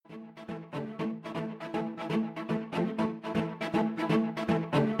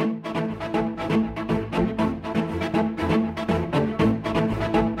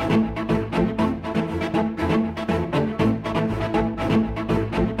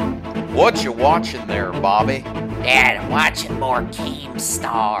What you watching there, Bobby? Dad, I'm watching more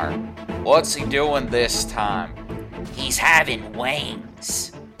Keemstar. What's he doing this time? He's having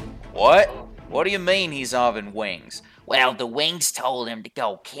wings. What? What do you mean he's having wings? Well, the wings told him to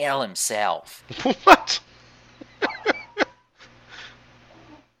go kill himself. What?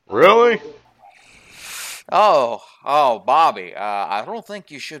 Really? Oh, Bobby, I don't think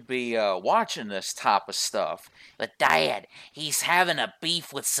you should be watching this type of stuff. But Dad, he's having a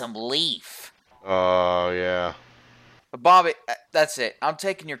beef with some leaf. Oh, yeah. But Bobby, that's it. I'm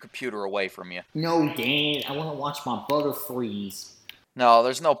taking your computer away from you. No, Dad, I want to watch my butter freeze. No,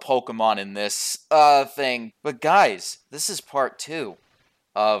 there's no Pokemon in this thing. But guys, this is part 2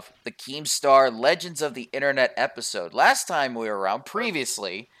 of the Keemstar Legends of the Internet episode. Last time we were around,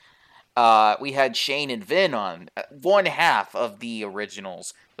 previously, we had Shane and Vin on, one half of the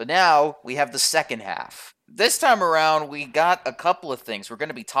originals. But now, we have the second half. This time around, we got a couple of things. We're going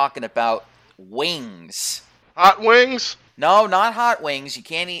to be talking about wings. Hot wings? No, not hot wings. You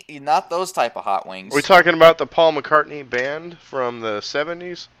can't eat, not those type of hot wings. Are we talking about the Paul McCartney band from the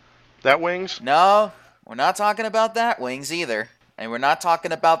 70s? That wings? No, we're not talking about that wings either. And we're not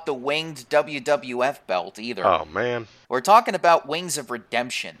talking about the winged WWF belt either. Oh, man. We're talking about Wings of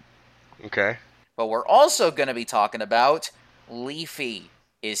Redemption. Okay. But we're also going to be talking about Leafy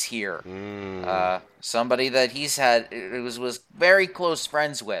is here. Somebody that he's had, was very close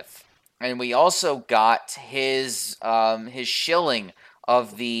friends with. And we also got his shilling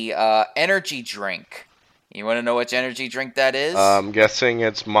of the energy drink. You want to know which energy drink that is? I'm guessing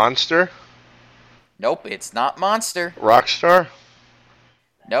it's Monster? Nope, it's not Monster. Rockstar?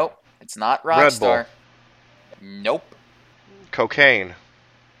 Nope, it's not Red Bull. Rockstar. Nope. Cocaine.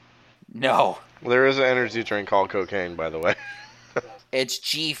 No, There is an energy drink called cocaine, by the way. it's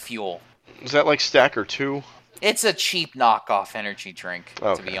G Fuel. Is that like Stacker 2? It's a cheap knockoff energy drink, to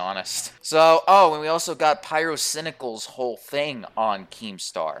Okay. be honest. So, and we also got Pyrocynical's whole thing on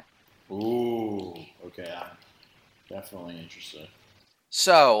Keemstar. Ooh, okay, I'm definitely interested.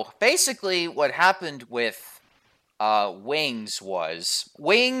 So, basically, what happened with Wings was...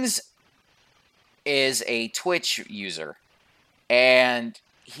 Wings is a Twitch user, and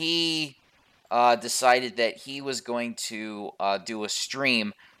he decided that he was going to do a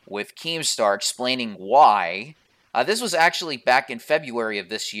stream with Keemstar explaining why. This was actually back in February of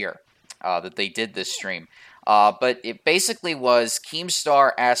this year that they did this stream. But it basically was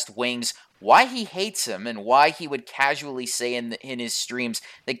Keemstar asked Wings why he hates him and why he would casually say in his streams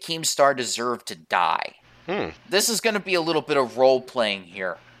that Keemstar deserved to die. This is going to be a little bit of role-playing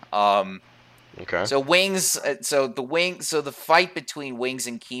here. Okay. So Wings, so the fight between Wings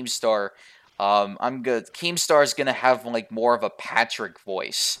and Keemstar, I'm good. Keemstar's gonna have like more of a Patrick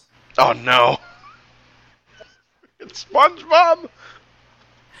voice. Oh, no. It's SpongeBob!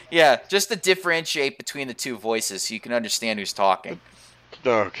 Yeah, just to differentiate between the two voices so you can understand who's talking.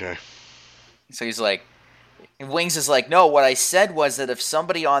 Okay. So he's like, and Wings is like, no, what I said was that if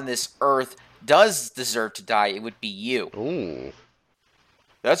somebody on this earth does deserve to die, it would be you. Ooh.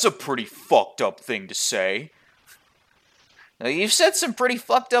 That's a pretty fucked up thing to say. Now, you've said some pretty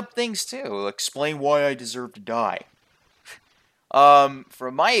fucked up things too. Explain why I deserve to die.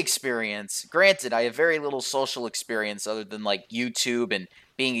 From my experience, granted, I have very little social experience other than like YouTube and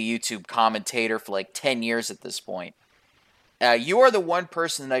being a YouTube commentator for like 10 years at this point. You are the one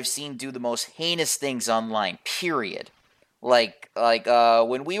person that I've seen do the most heinous things online, period. Like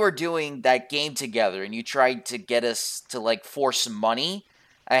when we were doing that game together and you tried to get us to like force money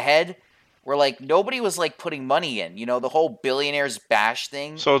ahead, where like nobody was like putting money in, you know, the whole billionaires bash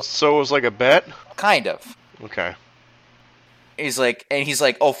thing. So it was like a bet? Kind of. Okay. He's like,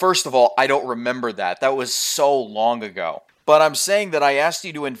 oh, first of all, I don't remember that. That was so long ago. But I'm saying that I asked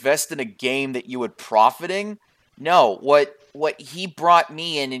you to invest in a game that you would profiting. No, what he brought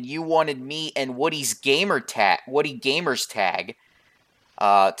me in, and you wanted me and Woody Gamers tag,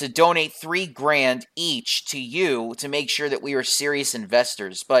 to donate $3,000 each to you to make sure that we were serious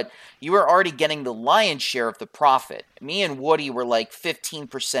investors. But you were already getting the lion's share of the profit. Me and Woody were like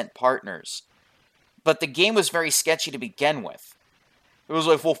 15% partners. But the game was very sketchy to begin with. It was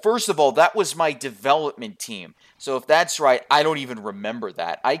like, well, first of all, that was my development team. So if that's right, I don't even remember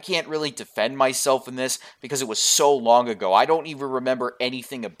that. I can't really defend myself in this because it was so long ago. I don't even remember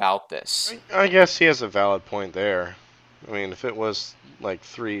anything about this. I guess he has a valid point there. I mean, if it was like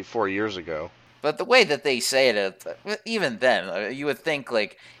 3-4 years ago. But the way that they say it, even then, you would think,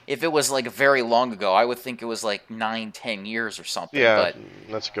 like, if it was, like, very long ago, I would think it was, like, 9-10 years or something. Yeah, but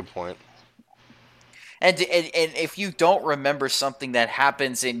that's a good point. And if you don't remember something that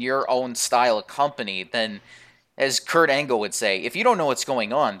happens in your own style of company, then As Kurt Angle would say, if you don't know what's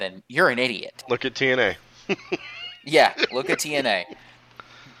going on, then you're an idiot. Look at TNA. Yeah, look at TNA.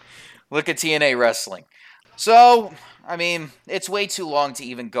 Look at TNA Wrestling. So, I mean, it's way too long to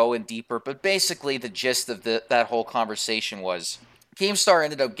even go in deeper, but basically the gist of that whole conversation was Keemstar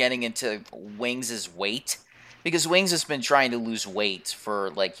ended up getting into Wings' weight because Wings has been trying to lose weight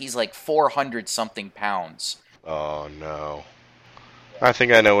for, he's 400-something pounds. Oh, no. I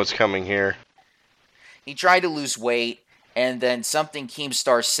think I know what's coming here. He tried to lose weight, and then something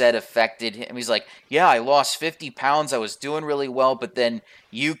Keemstar said affected him. He's like, yeah, I lost 50 pounds. I was doing really well, but then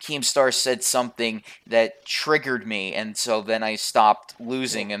you, Keemstar, said something that triggered me, and so then I stopped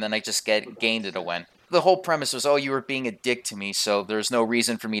losing, and then I just gained it again. The whole premise was, oh, you were being a dick to me, so there's no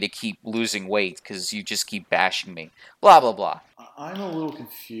reason for me to keep losing weight, because you just keep bashing me. Blah, blah, blah. I'm a little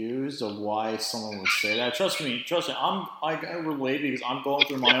confused of why someone would say that. Trust me, I relate because I'm going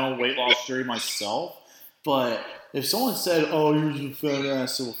through my own weight loss journey myself. But if someone said, "Oh, you're just a fat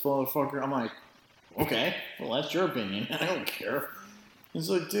ass little motherfucker," I'm like, "Okay, well that's your opinion. I don't care." It's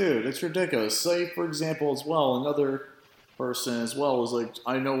like, dude, it's ridiculous. Say, for example, as well, another person as well was like,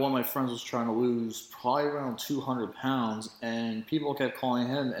 I know one of my friends was trying to lose probably around 200 pounds, and people kept calling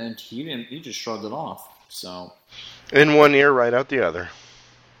him, and he didn't. He just shrugged it off. So, in one ear, right out the other.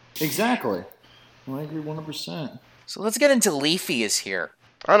 Exactly. I agree 100%. So let's get into Leafy is here.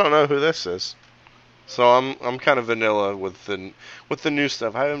 I don't know who this is. So I'm kind of vanilla with the new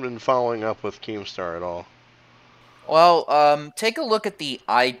stuff. I haven't been following up with Keemstar at all. Well, take a look at the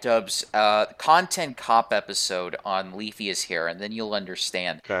iDubbbz Content Cop episode on Leafy is here, and then you'll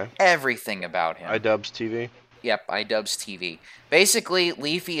understand everything about him. iDubbbz TV? Yep, iDubbbz TV. Basically,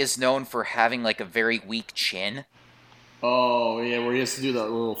 Leafy is known for having a very weak chin. Oh, yeah, where he has to do that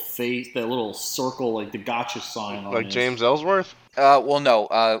little face, that little circle, the gotcha sign on Like James Ellsworth? Well,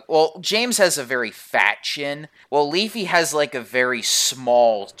 no. Well, James has a very fat chin. Well, Leafy has, a very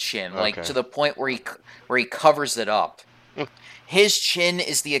small chin, to the point where he covers it up. His chin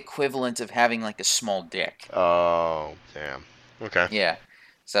is the equivalent of having, a small dick. Oh, damn. Okay. Yeah.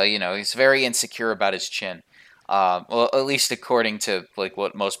 So, he's very insecure about his chin. Well, at least according to,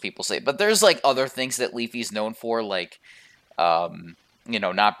 what most people say. But there's, other things that Leafy's known for,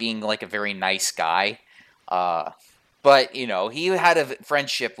 not being, a very nice guy. But, he had a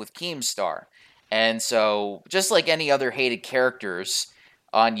friendship with Keemstar. And so, just like any other hated characters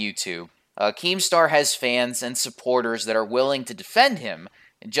on YouTube, Keemstar has fans and supporters that are willing to defend him,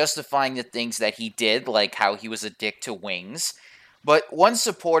 justifying the things that he did, like how he was a dick to Wings. But one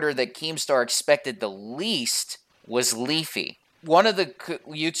supporter that Keemstar expected the least was Leafy. One of the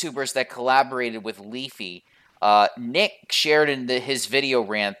YouTubers that collaborated with Leafy, Nick, shared in his video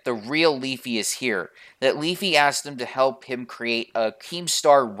rant, "The real Leafy is here," that Leafy asked him to help him create a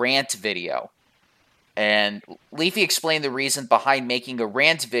Keemstar rant video. And Leafy explained the reason behind making a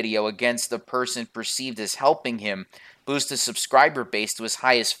rant video against the person perceived as helping him boost his subscriber base to as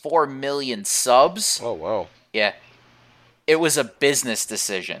high as 4 million subs. Oh, wow. Yeah. It was a business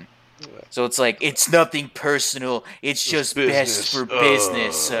decision. So it's it's nothing personal. It's just best for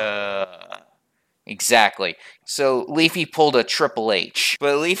business. Exactly. So Leafy pulled a Triple H.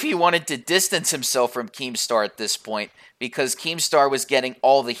 But Leafy wanted to distance himself from Keemstar at this point because Keemstar was getting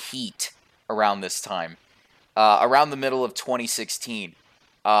all the heat around this time. Around the middle of 2016.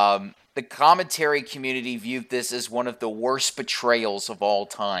 The commentary community viewed this as one of the worst betrayals of all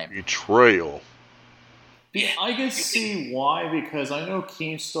time. Betrayal. I can see why, because I know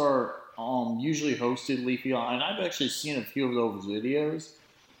Keemstar usually hosted Leafy on, and I've actually seen a few of those videos.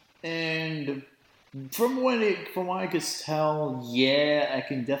 And from what I could tell, yeah, I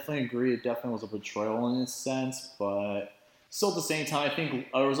can definitely agree. It definitely was a betrayal in a sense, but still at the same time, I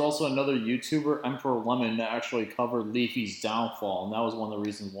think there was also another YouTuber, Emperor Lemon, that actually covered Leafy's downfall, and that was one of the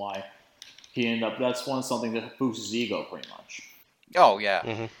reasons why he ended up. That's something that boosts his ego, pretty much. Oh yeah.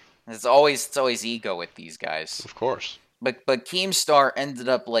 Mm-hmm. It's always ego with these guys. Of course. But Keemstar ended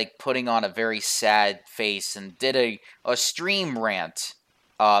up putting on a very sad face and did a stream rant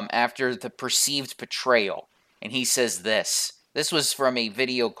after the perceived betrayal. And he says this. This was from a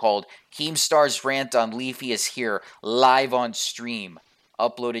video called Keemstar's Rant on Leafy is Here, live on stream.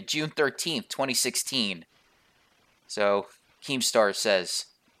 Uploaded June 13th, 2016. So, Keemstar says,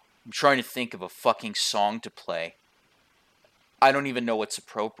 "I'm trying to think of a fucking song to play. I don't even know what's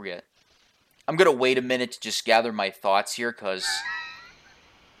appropriate. I'm gonna wait a minute to just gather my thoughts here, cause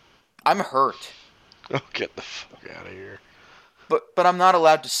I'm hurt. Oh, get the fuck out of here. But I'm not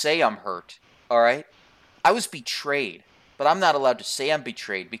allowed to say I'm hurt, alright? I was betrayed, but I'm not allowed to say I'm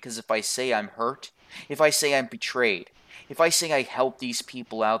betrayed, because if I say I'm hurt, if I say I'm betrayed, if I say I helped these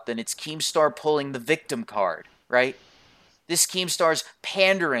people out, then it's Keemstar pulling the victim card, right? This Keemstar's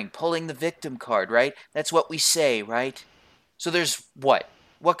pandering, pulling the victim card, right? That's what we say, right? So there's what?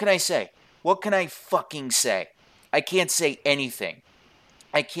 What can I say? What can I fucking say? I can't say anything.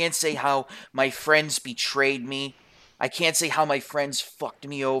 I can't say how my friends betrayed me. I can't say how my friends fucked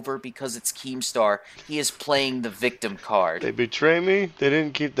me over because it's Keemstar. He is playing the victim card. They betray me. They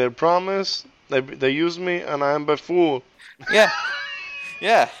didn't keep their promise. They used me, and I am but fool. Yeah.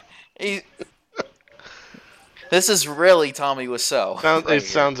 Yeah. This is really Tommy Wiseau. It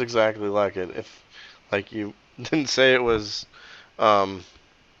sounds exactly like it. If, like, you didn't say it was the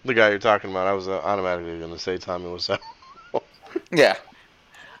guy you're talking about, I was automatically going to say Tommy Wiseau. Yeah.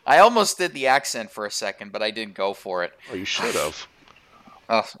 I almost did the accent for a second, but I didn't go for it. Oh, you should have.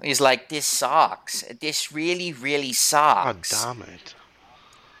 Oh, he's like, this sucks. This really, really sucks. God damn it.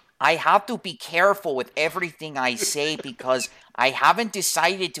 I have to be careful with everything I say because I haven't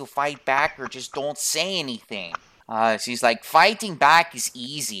decided to fight back or just don't say anything. She's like, fighting back is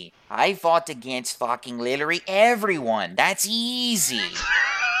easy. I fought against fucking literally everyone. That's easy.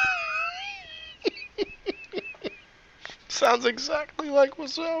 Sounds exactly like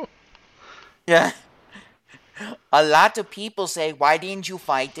Wiseau. Yeah. A lot of people say, why didn't you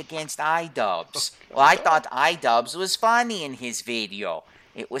fight against iDubbbz? Well, I thought iDubbbz was funny in his video.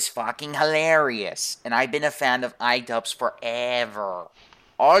 It was fucking hilarious. And I've been a fan of iDubbbz forever.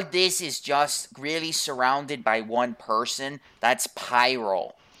 All this is just really surrounded by one person. That's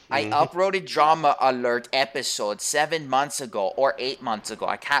Pyro. I uploaded Drama Alert episode 7 months ago or 8 months ago.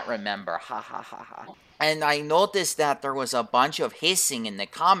 I can't remember. Ha ha ha ha. And I noticed that there was a bunch of hissing in the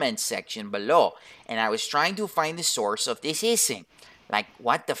comments section below. And I was trying to find the source of this hissing. Like,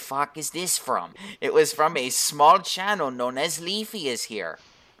 what the fuck is this from? It was from a small channel known as Leafy is Here.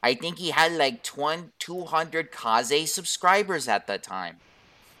 I think he had like 200 Kaze subscribers at the time.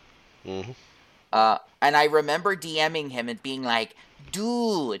 Mm-hmm. And I remember DMing him and being like,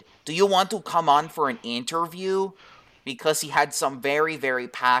 dude, do you want to come on for an interview? Because he had some very, very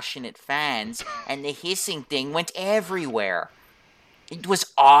passionate fans, and the hissing thing went everywhere. It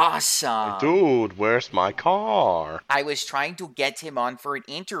was awesome. Dude, where's my car? I was trying to get him on for an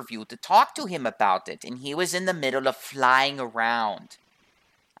interview to talk to him about it, and he was in the middle of flying around.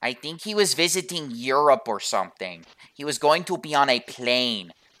 I think he was visiting Europe or something. He was going to be on a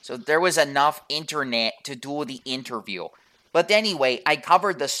plane. So there was enough internet to do the interview. But anyway, I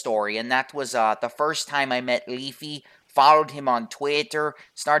covered the story, and that was the first time I met Leafy, followed him on Twitter,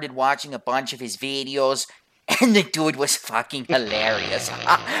 started watching a bunch of his videos, and the dude was fucking hilarious.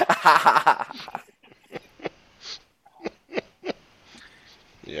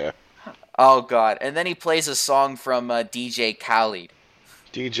 Yeah. Oh, God. And then he plays a song from DJ Khaled.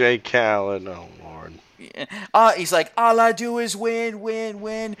 DJ Khaled, oh Lord. He's like, all I do is win, win,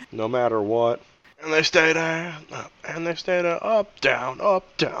 win. No matter what. And they stay there, up, down,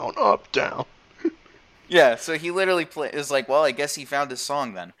 up, down, up, down. Yeah, so he literally is like, well, I guess he found his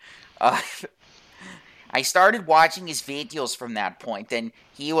song then. I started watching his videos from that point, and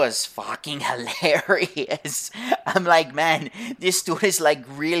he was fucking hilarious. I'm like, man, this dude is like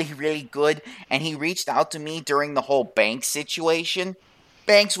really, really good. And he reached out to me during the whole Banks situation.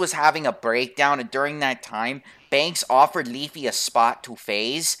 Banks was having a breakdown, and during that time, Banks offered Leafy a spot to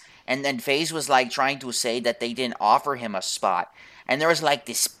FaZe, and then FaZe was like trying to say that they didn't offer him a spot. And there was like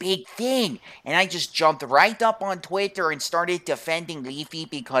this big thing, and I just jumped right up on Twitter and started defending Leafy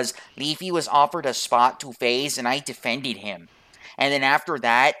because Leafy was offered a spot to FaZe, and I defended him. And then after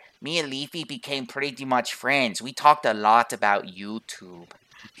that, me and Leafy became pretty much friends. We talked a lot about YouTube.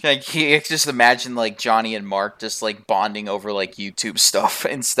 Like, you just imagine, like, Johnny and Mark just, like, bonding over, like, YouTube stuff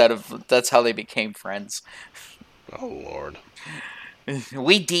instead of... That's how they became friends. Oh, Lord.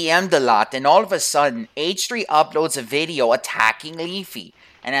 We DM'd a lot, and all of a sudden, H3 uploads a video attacking Leafy.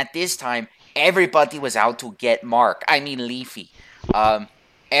 And at this time, everybody was out to get Leafy.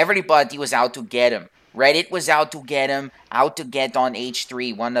 Everybody was out to get him. Reddit was out to get him, out to get on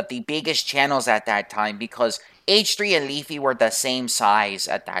H3, one of the biggest channels at that time, because H3 and Leafy were the same size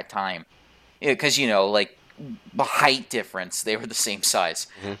at that time. Because, you know, like, height difference, they were the same size.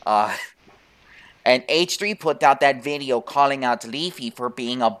 Mm-hmm. And H3 put out that video calling out Leafy for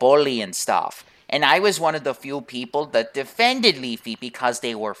being a bully and stuff. And I was one of the few people that defended Leafy because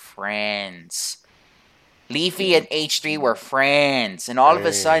they were friends. Leafy and H3 were friends. And all of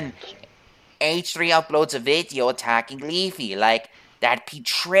a sudden, H3 uploads a video attacking Leafy. Like, that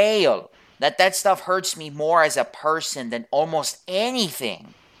betrayal. That stuff hurts me more as a person than almost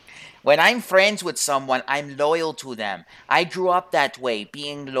anything. When I'm friends with someone, I'm loyal to them. I grew up that way,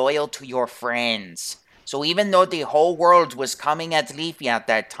 being loyal to your friends. So even though the whole world was coming at Leafy at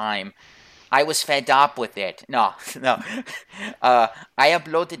that time, I was fed up with it. No, no. I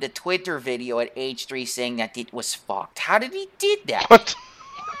uploaded a Twitter video at H3 saying that it was fucked. How did he did that? What?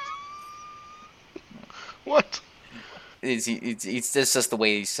 What? It's just the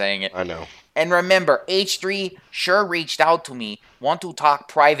way he's saying it. I know. And remember, H3 sure reached out to me, want to talk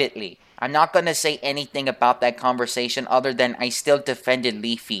privately. I'm not going to say anything about that conversation other than I still defended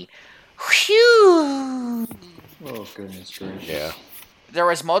Leafy. Whew! Oh, goodness gracious. Yeah. There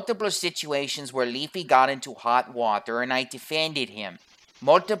was multiple situations where Leafy got into hot water and I defended him.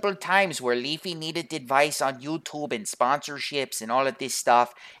 Multiple times where Leafy needed advice on YouTube and sponsorships and all of this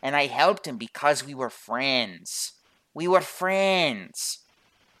stuff, and I helped him because we were friends. We were friends.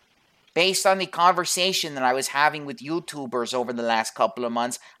 Based on the conversation that I was having with YouTubers over the last couple of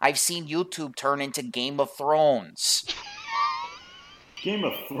months, I've seen YouTube turn into Game of Thrones. Game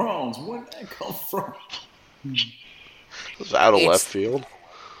of Thrones? Where did that come from? It was out of left field.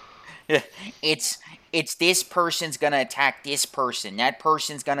 It's this person's gonna attack this person. That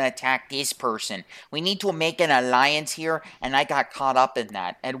person's gonna attack this person. We need to make an alliance here, and I got caught up in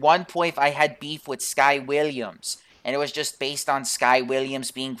that. At one point, I had beef with Sky Williams, and it was just based on Sky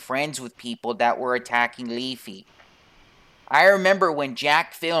Williams being friends with people that were attacking Leafy. I remember when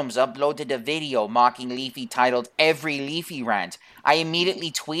Jack Films uploaded a video mocking Leafy titled Every Leafy Rant. I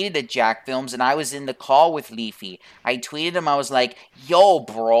immediately tweeted at Jack Films, and I was in the call with Leafy. I tweeted him, I was like, yo,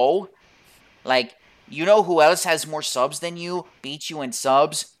 bro. Like, you know who else has more subs than you? Beat you in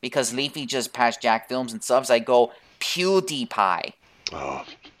subs? Because Leafy just passed Jack Films in subs. I go, PewDiePie. Oh.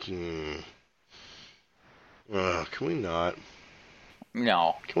 Can we not?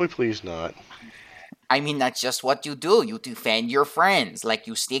 No. Can we please not? I mean, that's just what you do. You defend your friends. Like,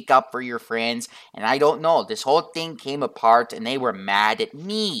 you stick up for your friends. And I don't know. This whole thing came apart, and they were mad at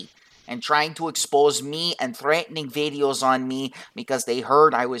me. And trying to expose me and threatening videos on me because they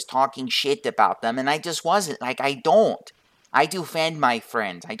heard I was talking shit about them. And I just wasn't. Like, I don't. I defend my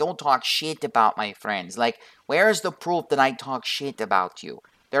friends. I don't talk shit about my friends. Like, where's the proof that I talk shit about you?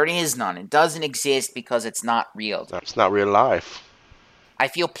 There is none. It doesn't exist because it's not real. That's not real life. I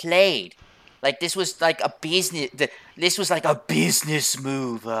feel played. Like, this was like a business. This was like a business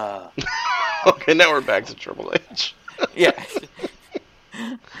move. Okay, now we're back to Triple H. Yeah.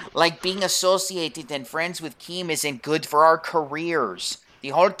 Like, being associated and friends with Keem isn't good for our careers. The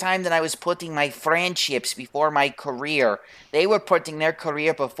whole time that I was putting my friendships before my career, they were putting their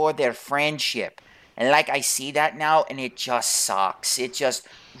career before their friendship. And like, I see that now, and it just sucks. It just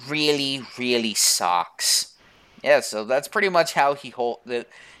really, really sucks. Yeah, so that's pretty much how he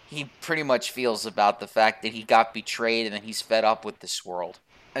pretty much feels about the fact that he got betrayed and that he's fed up with this world.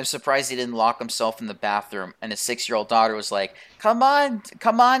 I'm surprised he didn't lock himself in the bathroom, and his 6-year-old daughter was like, come on,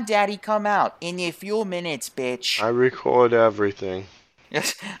 Daddy, come out. In a few minutes, bitch. I record everything.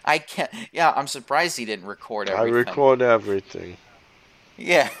 I can't. Yeah, I'm surprised he didn't record everything. I record everything.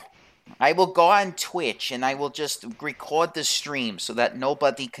 Yeah. I will go on Twitch, and I will just record the stream so that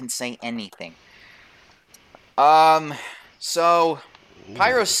nobody can say anything. So,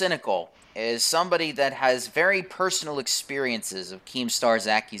 Pyrocynical is somebody that has very personal experiences of Keemstar's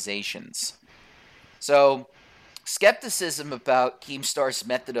accusations. So, skepticism about Keemstar's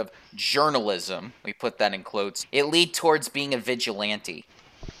method of journalism, we put that in quotes, it lead towards being a vigilante.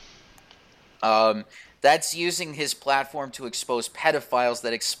 That's using his platform to expose pedophiles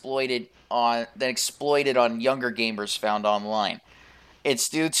that exploited on younger gamers found online. It's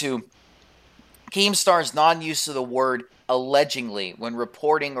due to Keemstar's non-use of the word allegedly when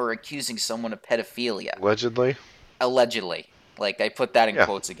reporting or accusing someone of pedophilia. Allegedly? Allegedly. Like, I put that in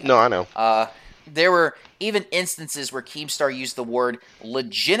quotes again. No, I know. There were even instances where Keemstar used the word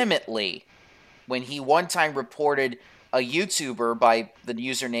legitimately when he one time reported a YouTuber by the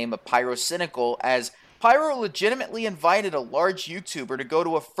username of Pyrocynical as Pyro legitimately invited a large YouTuber to go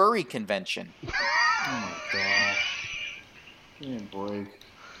to a furry convention. Oh, God. Give me a break.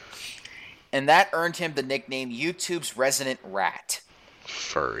 And that earned him the nickname YouTube's Resident Rat.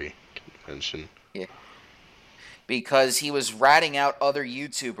 Furry convention. Yeah. Because he was ratting out other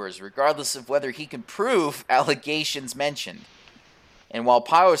YouTubers, regardless of whether he can prove allegations mentioned. And while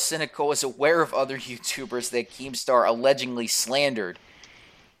Pyrocynical was aware of other YouTubers that Keemstar allegedly slandered,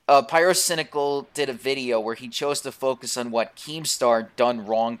 Pyrocynical did a video where he chose to focus on what Keemstar done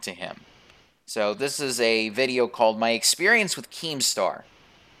wrong to him. So this is a video called My Experience with Keemstar.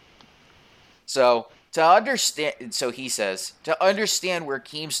 So he says, to understand where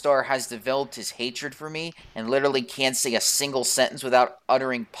Keemstar has developed his hatred for me and literally can't say a single sentence without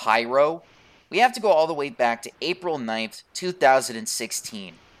uttering pyro, we have to go all the way back to April 9th,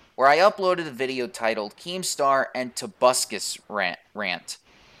 2016, where I uploaded a video titled Keemstar and Tobuscus Rant.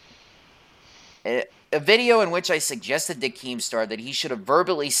 A video in which I suggested to Keemstar that he should have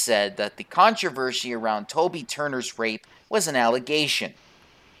verbally said that the controversy around Toby Turner's rape was an allegation.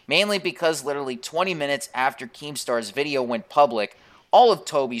 Mainly because literally 20 minutes after Keemstar's video went public, all of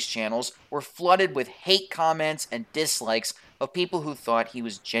Toby's channels were flooded with hate comments and dislikes of people who thought he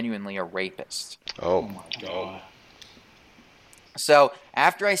was genuinely a rapist. Oh my god. So,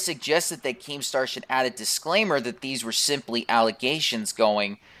 after I suggested that Keemstar should add a disclaimer that these were simply allegations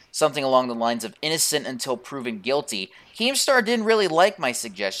going something along the lines of innocent until proven guilty, Keemstar didn't really like my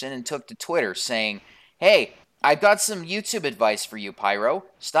suggestion and took to Twitter saying, "Hey, I've got some YouTube advice for you, Pyro.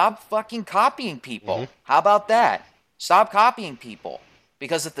 Stop fucking copying people. How about that? Stop copying people.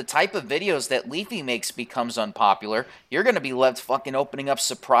 Because if the type of videos that Leafy makes becomes unpopular, you're going to be left fucking opening up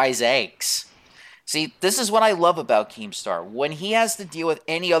surprise eggs." See, this is what I love about Keemstar. When he has to deal with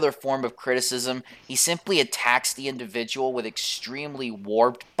any other form of criticism, he simply attacks the individual with extremely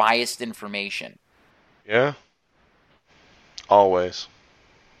warped, biased information. Yeah. Always.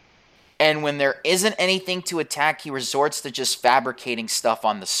 And when there isn't anything to attack, he resorts to just fabricating stuff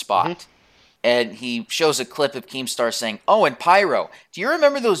on the spot. And he shows a clip of Keemstar saying, "Oh, and Pyro, do you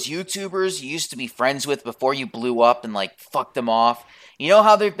remember those YouTubers you used to be friends with before you blew up and, like, fucked them off? You know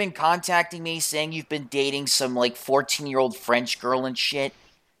how they've been contacting me saying you've been dating some, like, 14-year-old French girl and shit?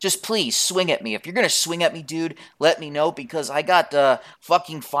 Just please swing at me. If you're gonna swing at me, dude, let me know because I got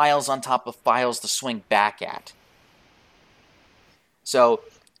fucking files on top of files to swing back at." So,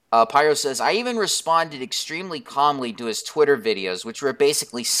 Pyro says, "I even responded extremely calmly to his Twitter videos, which were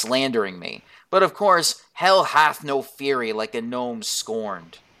basically slandering me. But of course, hell hath no fury like a gnome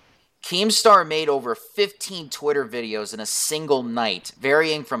scorned." Keemstar made over 15 Twitter videos in a single night,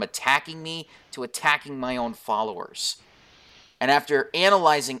 varying from attacking me to attacking my own followers. And after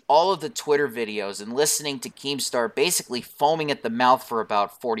analyzing all of the Twitter videos and listening to Keemstar basically foaming at the mouth for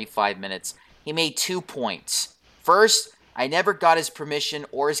about 45 minutes, he made 2 points. First, I never got his permission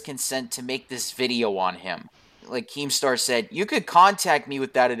or his consent to make this video on him. Like Keemstar said, "You could contact me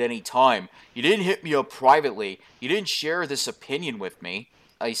with that at any time. You didn't hit me up privately. You didn't share this opinion with me."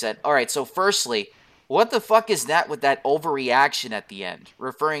 He said, "Alright, so firstly, what the fuck is that with that overreaction at the end?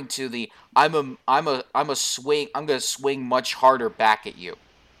 Referring to the, I'm gonna swing much harder back at you."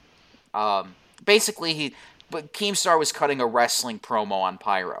 Basically, Keemstar was cutting a wrestling promo on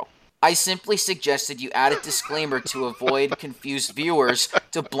Pyro. "I simply suggested you add a disclaimer to avoid confused viewers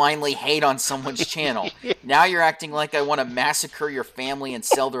to blindly hate on someone's channel. Now you're acting like I want to massacre your family and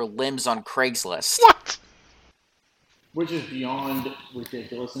sell their limbs on Craigslist." What? Which is beyond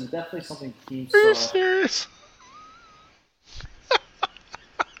ridiculous and definitely something Are you Keemstar. serious?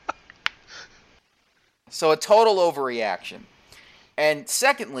 So a total overreaction. And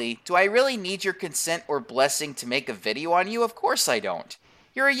secondly, do I really need your consent or blessing to make a video on you? Of course I don't.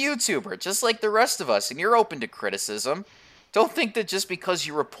 You're a YouTuber, just like the rest of us, and you're open to criticism. Don't think that just because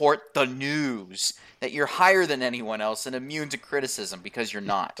you report the news, that you're higher than anyone else and immune to criticism, because you're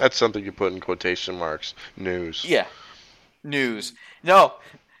not. That's something you put in quotation marks. News. Yeah. News. No,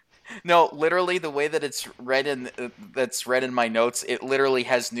 literally the way that it's read in my notes, it literally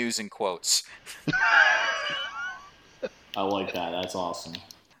has news in quotes. I like that. That's awesome.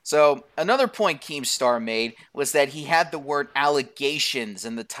 So, another point Keemstar made was that he had the word allegations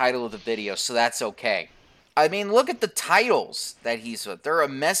in the title of the video, so that's okay. I mean, look at the titles that he's with. There are a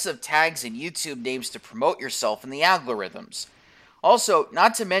mess of tags and YouTube names to promote yourself in the algorithms. Also,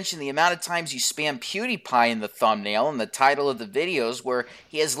 not to mention the amount of times you spam PewDiePie in the thumbnail and the title of the videos where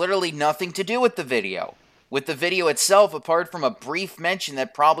he has literally nothing to do with the video. With the video itself, apart from a brief mention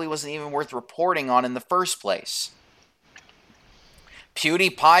that probably wasn't even worth reporting on in the first place.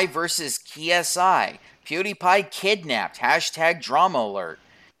 PewDiePie versus KSI. PewDiePie kidnapped. Hashtag drama alert.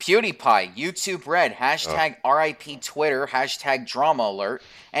 PewDiePie, YouTube Red, hashtag RIP Twitter, hashtag drama alert.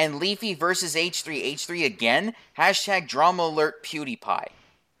 And Leafy versus H3, H3 again, hashtag drama alert PewDiePie.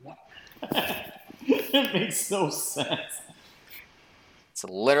 It makes no sense. It's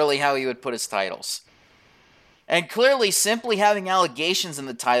literally how he would put his titles. And clearly, simply having allegations in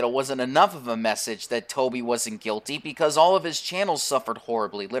the title wasn't enough of a message that Toby wasn't guilty because all of his channels suffered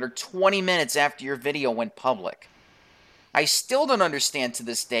horribly, literally 20 minutes after your video went public. I still don't understand to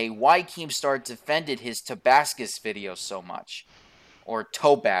this day why Keemstar defended his Tobascus video so much. Or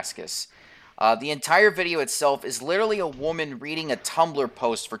Tobascus. The entire video itself is literally a woman reading a Tumblr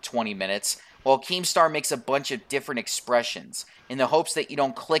post for 20 minutes, while Keemstar makes a bunch of different expressions, in the hopes that you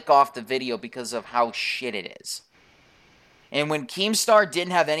don't click off the video because of how shit it is. And when Keemstar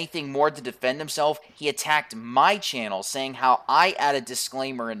didn't have anything more to defend himself, he attacked my channel, saying how I add a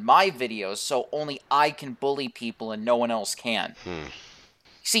disclaimer in my videos so only I can bully people and no one else can.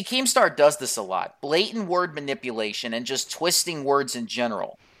 See, Keemstar does this a lot. Blatant word manipulation and just twisting words in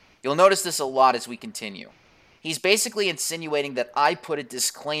general. You'll notice this a lot as we continue. He's basically insinuating that I put a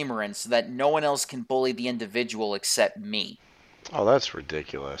disclaimer in so that no one else can bully the individual except me. Oh, that's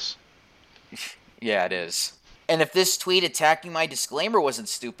ridiculous. Yeah, it is. And if this tweet attacking my disclaimer wasn't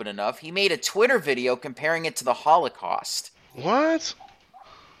stupid enough, he made a Twitter video comparing it to the Holocaust. What?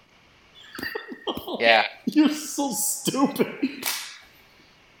 Yeah. You're so stupid.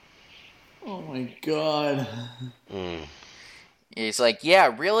 Oh my god. He's like,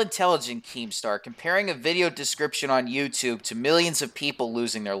 yeah, real intelligent, Keemstar, comparing a video description on YouTube to millions of people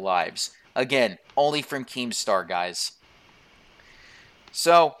losing their lives. Again, only from Keemstar, guys.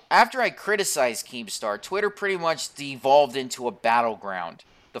 So, after I criticized Keemstar, Twitter pretty much devolved into a battleground.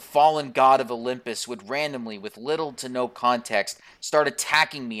 The fallen god of Olympus would randomly, with little to no context, start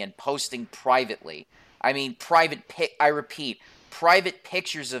attacking me and posting privately. I mean, private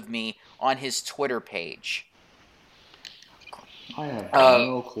pictures of me on his Twitter page. I have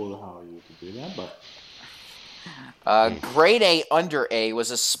no clue how you could do that, but... Grade A under A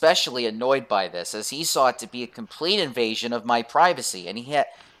was especially annoyed by this, as he saw it to be a complete invasion of my privacy, and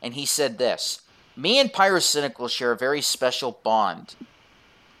he said this: "Me and Pyrocynical share a very special bond.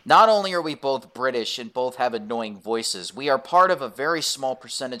 Not only are we both British and both have annoying voices, we are part of a very small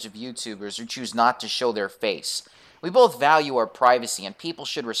percentage of YouTubers who choose not to show their face. We both value our privacy, and people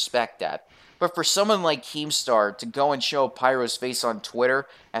should respect that. But for someone like Keemstar to go and show Pyro's face on Twitter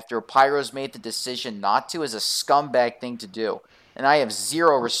after Pyro's made the decision not to is a scumbag thing to do. And I have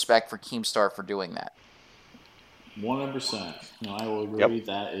zero respect for Keemstar for doing that." 100%. No, I will agree. Yep.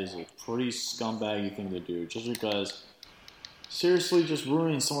 That is a pretty scumbaggy thing to do. Just because, seriously, just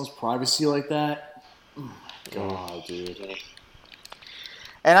ruining someone's privacy like that? Oh my god, dude.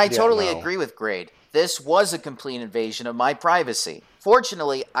 And I Yeah, totally no. agree with Grade. This was a complete invasion of my privacy.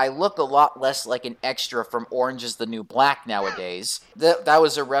 Fortunately, I look a lot less like an extra from Orange is the New Black nowadays. That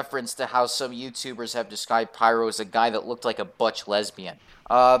was a reference to how some YouTubers have described Pyro as a guy that looked like a butch lesbian.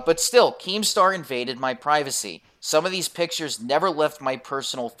 But still, Keemstar invaded my privacy. Some of these pictures never left my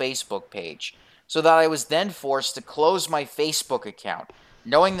personal Facebook page, so that I was then forced to close my Facebook account,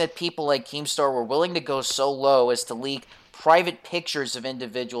 knowing that people like Keemstar were willing to go so low as to leak private pictures of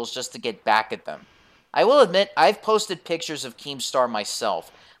individuals just to get back at them. I will admit, I've posted pictures of Keemstar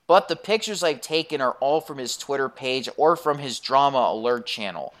myself, but the pictures I've taken are all from his Twitter page or from his Drama Alert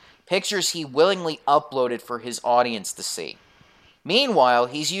channel, pictures he willingly uploaded for his audience to see. Meanwhile,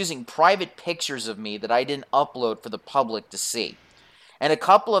 he's using private pictures of me that I didn't upload for the public to see. And a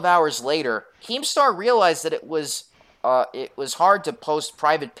couple of hours later, Keemstar realized that it was hard to post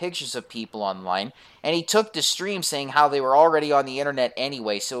private pictures of people online, and he took to stream saying how they were already on the internet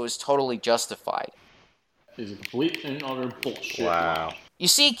anyway, so it was totally justified. Is a complete and utter bullshit. Wow. You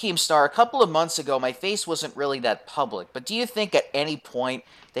see, Keemstar, a couple of months ago, my face wasn't really that public, but do you think at any point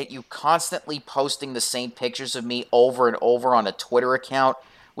that you constantly posting the same pictures of me over and over on a Twitter account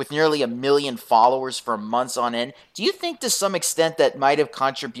with nearly 1 million followers for months on end, do you think to some extent that might have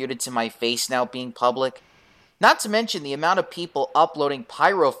contributed to my face now being public? Not to mention the amount of people uploading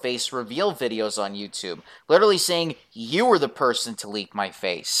Pyro face reveal videos on YouTube, literally saying you were the person to leak my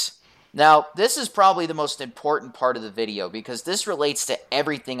face. Now, this is probably the most important part of the video because this relates to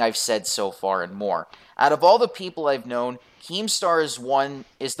everything I've said so far and more. Out of all the people I've known, Keemstar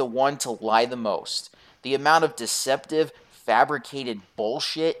is the one to lie the most. The amount of deceptive, fabricated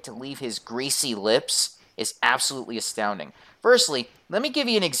bullshit to leave his greasy lips is absolutely astounding. Firstly, let me give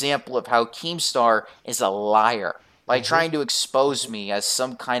you an example of how Keemstar is a liar by trying to expose me as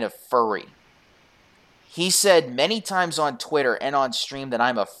some kind of furry. He said many times on Twitter and on stream that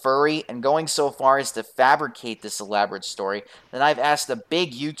I'm a furry, and going so far as to fabricate this elaborate story that I've asked a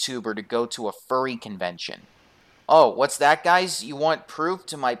big YouTuber to go to a furry convention. Oh, what's that, guys? You want proof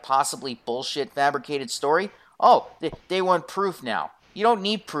to my possibly bullshit fabricated story? Oh, they want proof now. You don't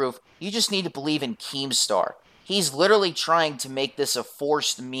need proof, you just need to believe in Keemstar. He's literally trying to make this a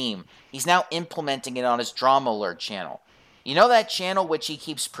forced meme. He's now implementing it on his Drama Alert channel. You know that channel which he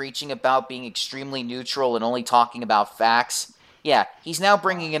keeps preaching about being extremely neutral and only talking about facts? Yeah, he's now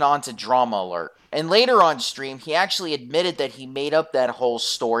bringing it on to Drama Alert. And later on stream, he actually admitted that he made up that whole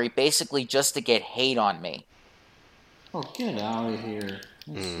story basically just to get hate on me. Oh, get out of here.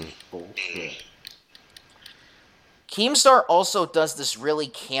 This is bullshit. Keemstar also does this really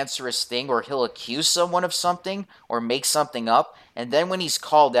cancerous thing where he'll accuse someone of something or make something up, and then when he's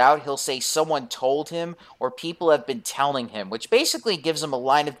called out, he'll say someone told him or people have been telling him, which basically gives him a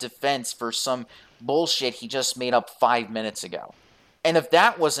line of defense for some bullshit he just made up 5 minutes ago. And if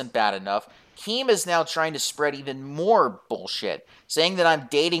that wasn't bad enough, Keem is now trying to spread even more bullshit, saying that I'm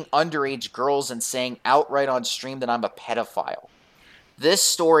dating underage girls and saying outright on stream that I'm a pedophile. This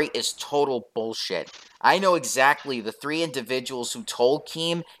story is total bullshit. I know exactly the 3 individuals who told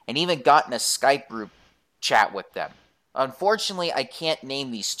Keem and even got in a Skype group chat with them. Unfortunately, I can't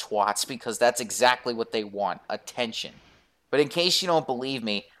name these twats because that's exactly what they want, attention. But in case you don't believe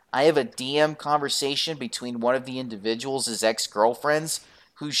me, I have a DM conversation between one of the individuals' ex-girlfriends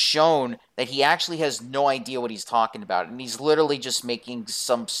who's shown that he actually has no idea what he's talking about, and he's literally just making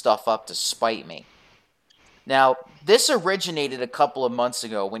some stuff up to spite me. Now, this originated a couple of months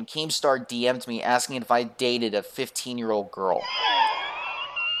ago when Keemstar DM'd me asking if I dated a 15-year-old girl.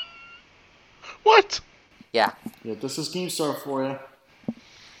 What? Yeah. Yeah, this is Keemstar for you.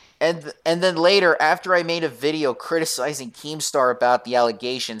 And then later, after I made a video criticizing Keemstar about the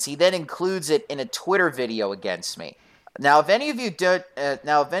allegations, he then includes it in a Twitter video against me. Now, if any of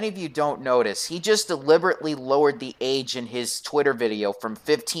you don't notice, he just deliberately lowered the age in his Twitter video from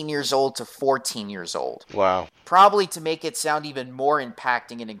 15 years old to 14 years old. Wow. Probably to make it sound even more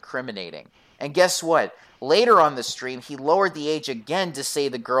impacting and incriminating. And guess what? Later on the stream, he lowered the age again to say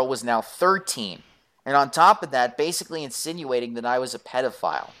the girl was now 13. And on top of that, basically insinuating that I was a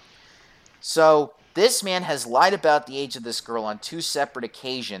pedophile. So, this man has lied about the age of this girl on 2 separate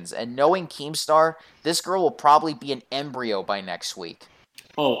occasions, and knowing Keemstar, this girl will probably be an embryo by next week.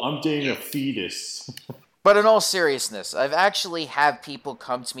 Oh, I'm dating a fetus. But in all seriousness, I've actually had people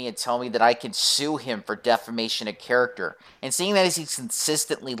come to me and tell me that I can sue him for defamation of character. And seeing that he's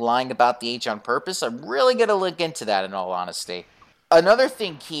consistently lying about the age on purpose, I'm really going to look into that in all honesty. Another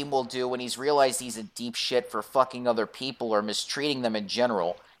thing Keem will do when he's realized he's in deep shit for fucking other people or mistreating them in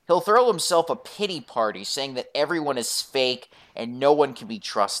general, he'll throw himself a pity party saying that everyone is fake and no one can be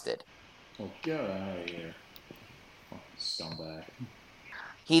trusted. Oh, get out of here. Fucking scumbag.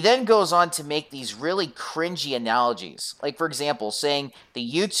 He then goes on to make these really cringy analogies. Like, for example, saying the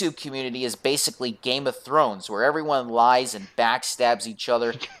YouTube community is basically Game of Thrones, where everyone lies and backstabs each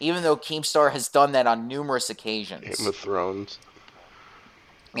other, even though Keemstar has done that on numerous occasions. Game of Thrones.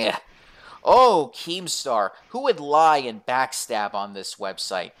 Yeah. Oh, Keemstar, who would lie and backstab on this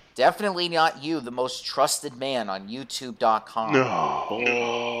website? Definitely not you, the most trusted man on YouTube.com. No.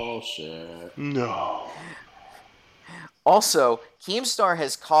 Bullshit. No. Also, Keemstar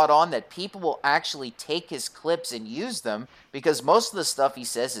has caught on that people will actually take his clips and use them because most of the stuff he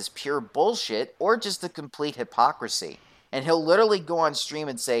says is pure bullshit or just a complete hypocrisy. And he'll literally go on stream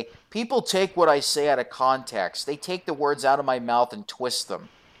and say, people take what I say out of context. They take the words out of my mouth and twist them.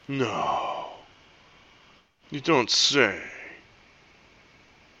 No. You don't say.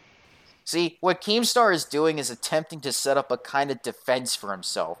 See, what Keemstar is doing is attempting to set up a kind of defense for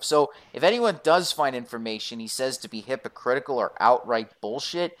himself. So, if anyone does find information he says to be hypocritical or outright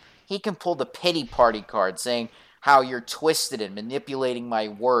bullshit, he can pull the pity party card saying how you're twisted and manipulating my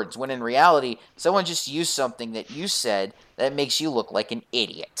words, when in reality, someone just used something that you said that makes you look like an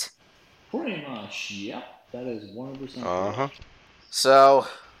idiot. Pretty much, yep. That is 100%. Uh-huh. So,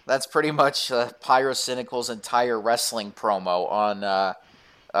 that's pretty much Pyrocynical's entire wrestling promo on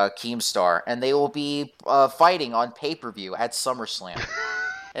Keemstar, and they will be fighting on pay-per-view at SummerSlam.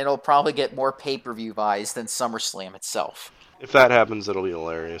 It'll probably get more pay-per-view buys than SummerSlam itself. If that happens, it'll be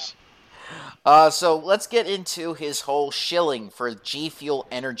hilarious. So let's get into his whole shilling for G Fuel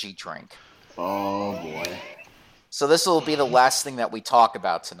energy drink. Oh, boy. So this will be the last thing that we talk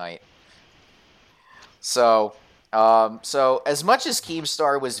about tonight. So as much as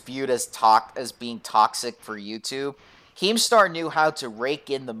Keemstar was viewed as being toxic for YouTube, Keemstar knew how to rake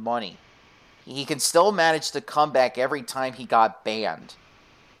in the money. He can still manage to come back every time he got banned.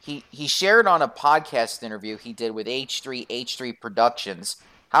 He shared on a podcast interview he did with H3 Productions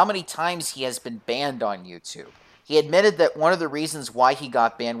how many times he has been banned on YouTube. He admitted that one of the reasons why he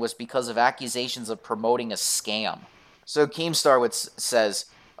got banned was because of accusations of promoting a scam. So Keemstar says,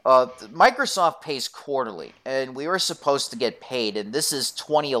 Microsoft pays quarterly, and we were supposed to get paid, and this is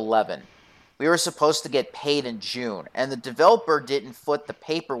 2011. We were supposed to get paid in June, and the developer didn't foot the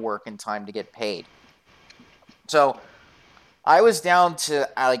paperwork in time to get paid. So I was down to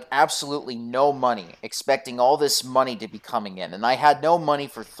absolutely no money, expecting all this money to be coming in, and I had no money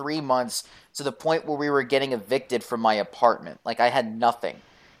for 3 months to the point where we were getting evicted from my apartment. I had nothing,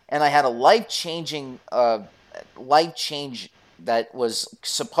 and I had a life change that was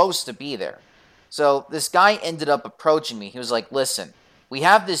supposed to be there. So this guy ended up approaching me. He was like, "Listen, we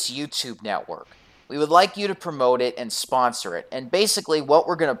have this YouTube network. We would like you to promote it and sponsor it. And basically what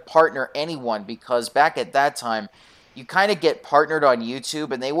we're going to partner anyone, because back at that time, you kind of get partnered on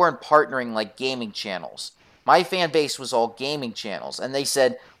YouTube, and they weren't partnering like gaming channels. My fan base was all gaming channels, and they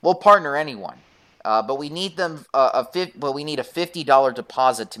said, "We'll partner anyone, but we need them we need a $50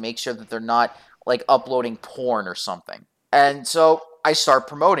 deposit to make sure that they're not like uploading porn or something." And so I start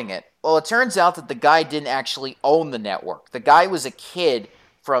promoting it. Well, it turns out that the guy didn't actually own the network. The guy was a kid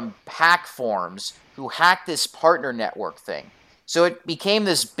from hack forums who hacked this partner network thing. So it became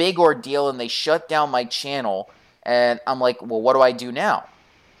this big ordeal, and they shut down my channel. And I'm like, well, what do I do now?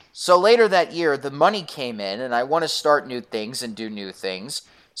 So later that year, the money came in, and I want to start new things and do new things.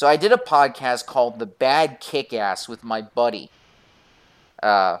 So I did a podcast called The Bad Kick-Ass with my buddy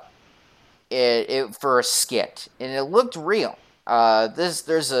for a skit, and it looked real.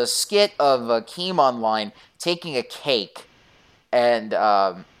 There's a skit of Keem Online taking a cake, and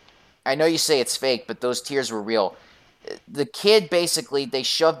I know you say it's fake, but those tears were real. The kid, basically, they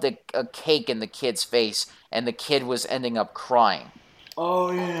shoved a cake in the kid's face, and the kid was ending up crying.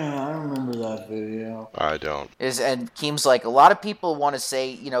 Oh yeah, I remember that video. I don't. And Keem's like, a lot of people want to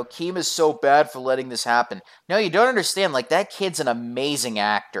say, Keem is so bad for letting this happen. No, you don't understand. Like, that kid's an amazing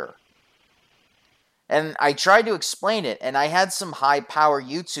actor. And I tried to explain it, and I had some high-power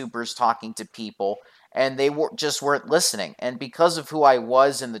YouTubers talking to people, and they just weren't listening. And because of who I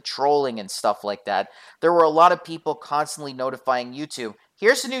was and the trolling and stuff like that, there were a lot of people constantly notifying YouTube,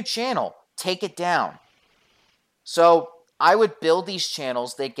 here's a new channel, take it down. So I would build these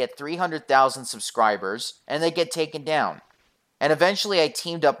channels, they'd get 300,000 subscribers, and they'd get taken down. And eventually I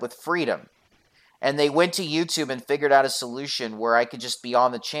teamed up with Freedom. And they went to YouTube and figured out a solution where I could just be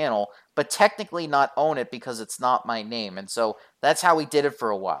on the channel, but technically not own it because it's not my name. And so that's how we did it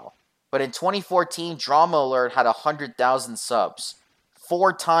for a while. But in 2014, Drama Alert had 100,000 subs.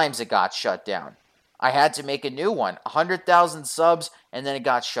 4 times it got shut down. I had to make a new one, 100,000 subs, and then it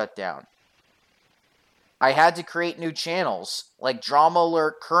got shut down. I had to create new channels. Like Drama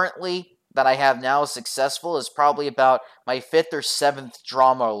Alert currently that I have now is successful is probably about my 5th or 7th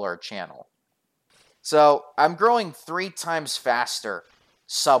Drama Alert channel. So I'm growing 3 times faster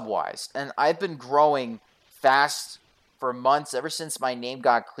sub-wise. And I've been growing fast for months ever since my name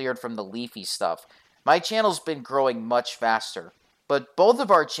got cleared from the Leafy stuff. My channel's been growing much faster. But both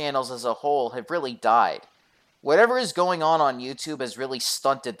of our channels as a whole have really died. Whatever is going on YouTube has really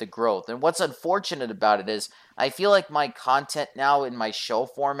stunted the growth. And what's unfortunate about it is I feel like my content now in my show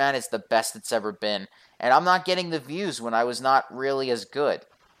format is the best it's ever been. And I'm not getting the views when I was not really as good.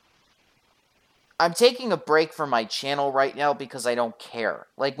 I'm taking a break from my channel right now because I don't care.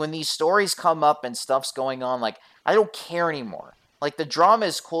 Like when these stories come up and stuff's going on, like I don't care anymore. Like the drama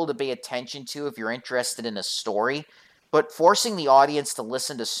is cool to pay attention to if you're interested in a story. But forcing the audience to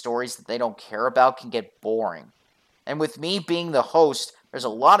listen to stories that they don't care about can get boring. And with me being the host, there's a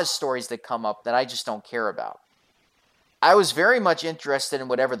lot of stories that come up that I just don't care about. I was very much interested in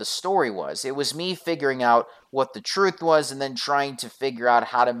whatever the story was. It was me figuring out what the truth was and then trying to figure out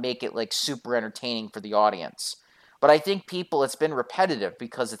how to make it like super entertaining for the audience. But I think it's been repetitive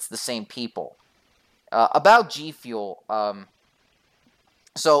because it's the same people. About G Fuel,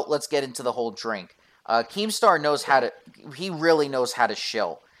 so let's get into the whole drink. Keemstar really knows how to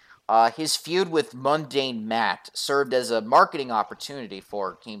shill. His feud with Mundane Matt served as a marketing opportunity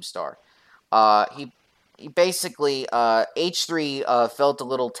for Keemstar. He basically, H3 felt a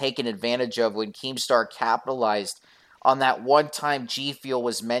little taken advantage of when Keemstar capitalized on that one time G Fuel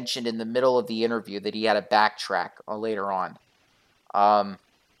was mentioned in the middle of the interview that he had to backtrack later on.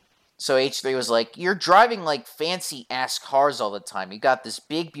 So H3 was like, you're driving like fancy ass cars all the time. You got this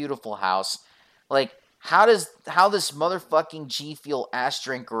big beautiful house. Like, how this motherfucking G Fuel ass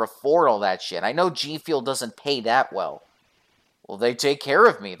drinker afford all that shit? I know G Fuel doesn't pay that well. Well, they take care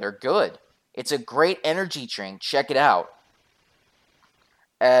of me. They're good. It's a great energy drink. Check it out.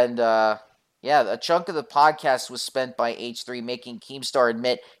 And, yeah, a chunk of the podcast was spent by H3 making Keemstar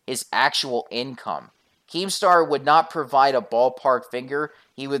admit his actual income. Keemstar would not provide a ballpark figure.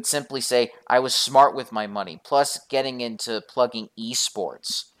 He would simply say, I was smart with my money, plus getting into plugging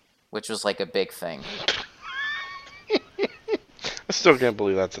esports, which was like a big thing. I still can't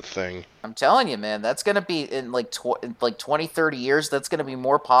believe that's a thing. I'm telling you, man, that's going to be in like 20, 30 years, that's going to be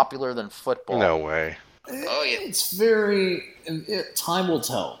more popular than football. No way. Oh, yeah. It's very... time will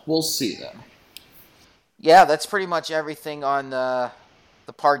tell. We'll see then. Yeah, that's pretty much everything on the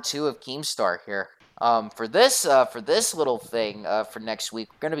part 2 of Keemstar here. For this little thing for next week,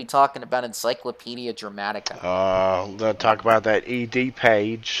 we're going to be talking about Encyclopedia Dramatica. Let's talk about that ED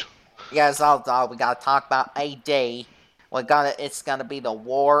page. Yes, we got to talk about AD. It's gonna be the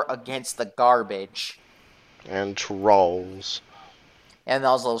war against the garbage and trolls. And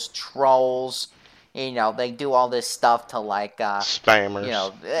those trolls. they do all this stuff to like,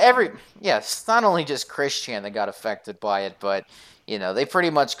 Spammers. It's not only just Christian that got affected by it, but, they pretty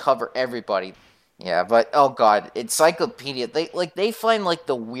much cover everybody. Yeah, but, oh god, Encyclopedia, they find, like,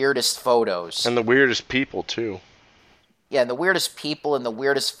 the weirdest photos. And the weirdest people, too. Yeah, and the weirdest people and the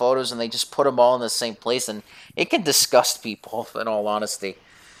weirdest photos, and they just put them all in the same place, and it can disgust people, in all honesty.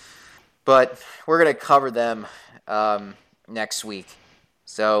 But we're going to cover them next week.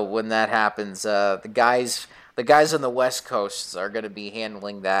 So when that happens, the guys on the West Coast are going to be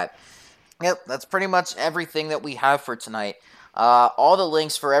handling that. Yep, that's pretty much everything that we have for tonight. All the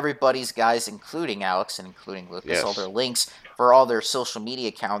links for everybody's guys, including Alex and including Lucas, Yes. all their links for all their social media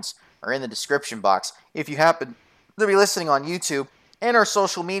accounts are in the description box. If you happen to be listening on YouTube and our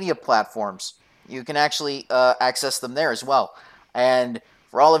social media platforms, you can actually access them there as well. And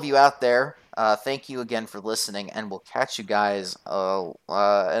for all of you out there, thank you again for listening, and we'll catch you guys in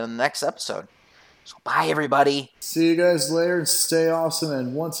the next episode. So bye, everybody. See you guys later and stay awesome.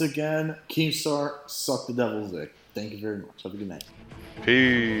 And once again, Keemstar, suck the devil's dick. Thank you very much. Have a good night.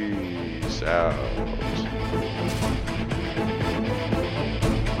 Peace out.